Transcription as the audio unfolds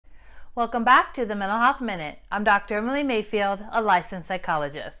Welcome back to the Mental Health Minute. I'm Dr. Emily Mayfield, a licensed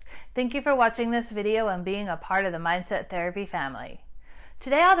psychologist. Thank you for watching this video and being a part of the Mindset Therapy family.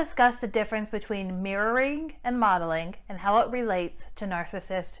 Today I'll discuss the difference between mirroring and modeling and how it relates to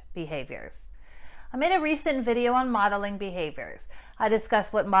narcissist behaviors. I made a recent video on modeling behaviors. I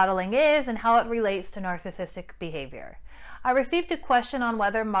discussed what modeling is and how it relates to narcissistic behavior. I received a question on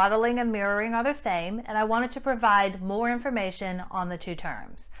whether modeling and mirroring are the same, and I wanted to provide more information on the two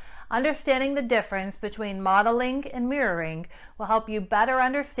terms. Understanding the difference between modeling and mirroring will help you better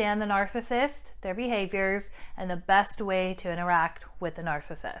understand the narcissist, their behaviors, and the best way to interact with the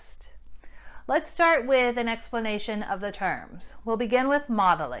narcissist. Let's start with an explanation of the terms. We'll begin with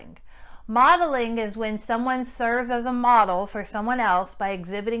modeling. Modeling is when someone serves as a model for someone else by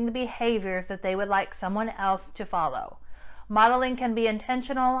exhibiting the behaviors that they would like someone else to follow. Modeling can be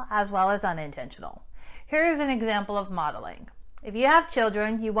intentional as well as unintentional. Here's an example of modeling. If you have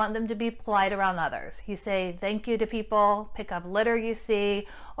children, you want them to be polite around others. You say thank you to people, pick up litter you see,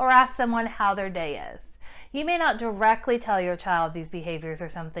 or ask someone how their day is. You may not directly tell your child these behaviors are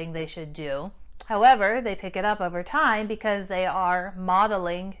something they should do. However, they pick it up over time because they are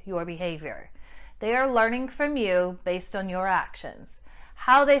modeling your behavior. They are learning from you based on your actions.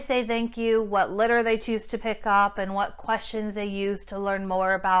 How they say thank you, what litter they choose to pick up, and what questions they use to learn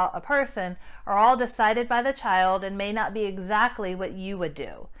more about a person are all decided by the child and may not be exactly what you would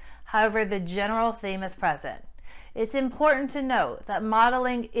do. However, the general theme is present. It's important to note that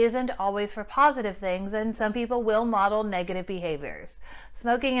modeling isn't always for positive things, and some people will model negative behaviors.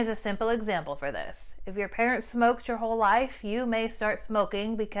 Smoking is a simple example for this. If your parents smoked your whole life, you may start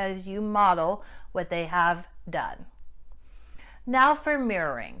smoking because you model what they have done. Now for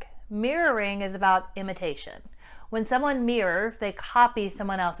mirroring. Mirroring is about imitation. When someone mirrors, they copy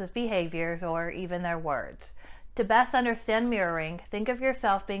someone else's behaviors or even their words. To best understand mirroring, think of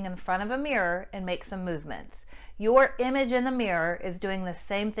yourself being in front of a mirror and make some movements. Your image in the mirror is doing the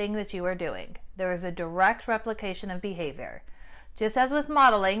same thing that you are doing. There is a direct replication of behavior. Just as with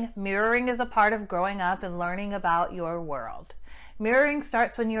modeling, mirroring is a part of growing up and learning about your world. Mirroring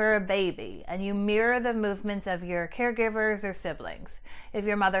starts when you're a baby and you mirror the movements of your caregivers or siblings. If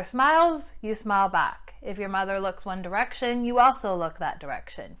your mother smiles, you smile back. If your mother looks one direction, you also look that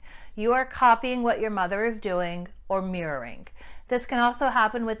direction. You are copying what your mother is doing or mirroring. This can also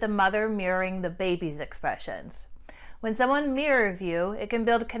happen with the mother mirroring the baby's expressions. When someone mirrors you, it can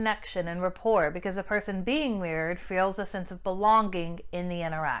build connection and rapport because the person being mirrored feels a sense of belonging in the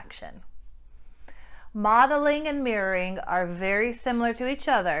interaction. Modeling and mirroring are very similar to each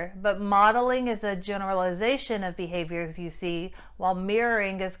other, but modeling is a generalization of behaviors you see, while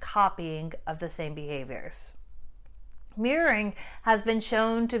mirroring is copying of the same behaviors. Mirroring has been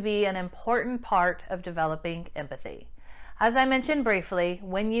shown to be an important part of developing empathy. As I mentioned briefly,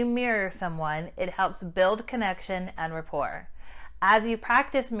 when you mirror someone, it helps build connection and rapport. As you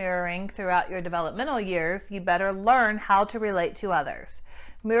practice mirroring throughout your developmental years, you better learn how to relate to others.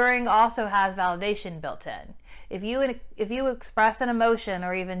 Mirroring also has validation built in. If you express an emotion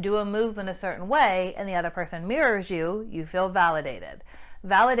or even do a movement a certain way and the other person mirrors you, you feel validated.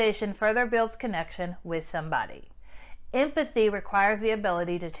 Validation further builds connection with somebody. Empathy requires the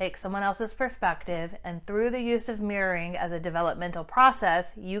ability to take someone else's perspective, and through the use of mirroring as a developmental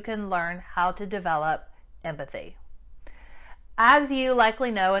process, you can learn how to develop empathy. As you likely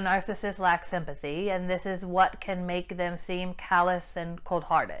know, a narcissist lacks empathy, and this is what can make them seem callous and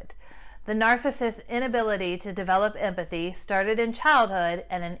cold-hearted. The narcissist's inability to develop empathy started in childhood,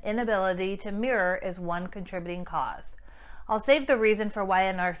 and an inability to mirror is one contributing cause. I'll save the reason for why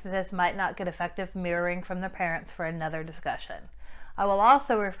a narcissist might not get effective mirroring from their parents for another discussion. I will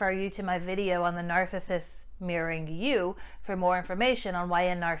also refer you to my video on the narcissist mirroring you for more information on why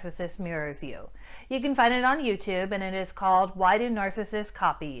a narcissist mirrors you. You can find it on YouTube, and it is called Why Do Narcissists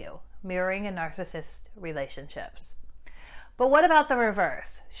Copy You? Mirroring in Narcissist Relationships. But what about the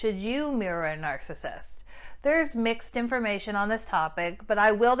reverse? Should you mirror a narcissist? There's mixed information on this topic, but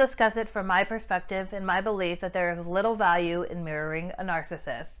I will discuss it from my perspective and my belief that there is little value in mirroring a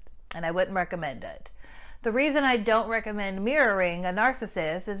narcissist, and I wouldn't recommend it. The reason I don't recommend mirroring a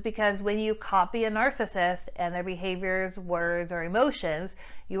narcissist is because when you copy a narcissist and their behaviors, words, or emotions,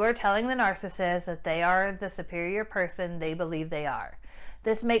 you are telling the narcissist that they are the superior person they believe they are.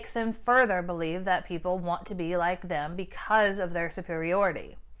 This makes them further believe that people want to be like them because of their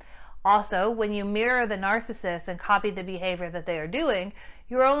superiority. Also, when you mirror the narcissist and copy the behavior that they are doing,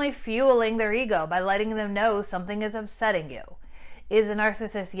 you're only fueling their ego by letting them know something is upsetting you. Is a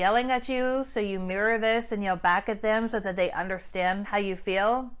narcissist yelling at you, so you mirror this and yell back at them so that they understand how you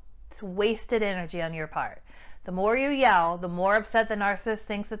feel? It's wasted energy on your part. The more you yell, the more upset the narcissist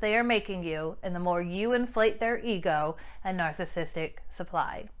thinks that they are making you, and the more you inflate their ego and narcissistic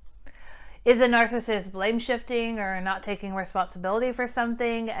supply. Is a narcissist blame shifting or not taking responsibility for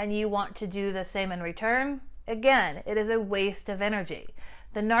something and you want to do the same in return? Again, it is a waste of energy.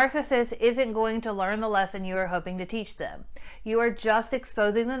 The narcissist isn't going to learn the lesson you are hoping to teach them. You are just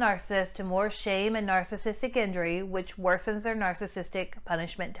exposing the narcissist to more shame and narcissistic injury, which worsens their narcissistic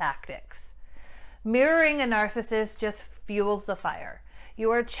punishment tactics. Mirroring a narcissist just fuels the fire.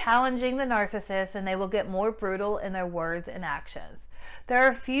 You are challenging the narcissist and they will get more brutal in their words and actions. There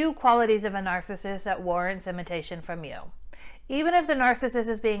are few qualities of a narcissist that warrants imitation from you. Even if the narcissist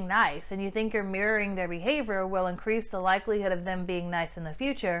is being nice and you think you're mirroring their behavior will increase the likelihood of them being nice in the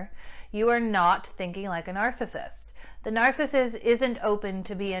future, you are not thinking like a narcissist. The narcissist isn't open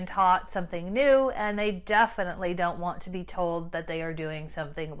to being taught something new, and they definitely don't want to be told that they are doing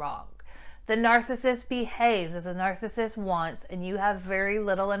something wrong. The narcissist behaves as a narcissist wants, and you have very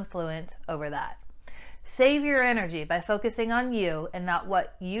little influence over that. Save your energy by focusing on you and not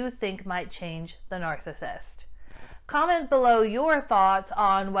what you think might change the narcissist. Comment below your thoughts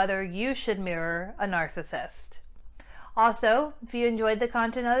on whether you should mirror a narcissist. Also, if you enjoyed the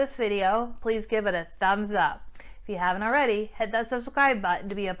content of this video, please give it a thumbs up. If you haven't already, hit that subscribe button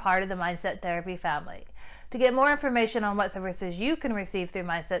to be a part of the Mindset Therapy family. To get more information on what services you can receive through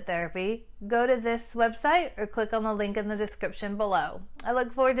Mindset Therapy, go to this website or click on the link in the description below. I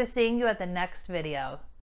look forward to seeing you at the next video.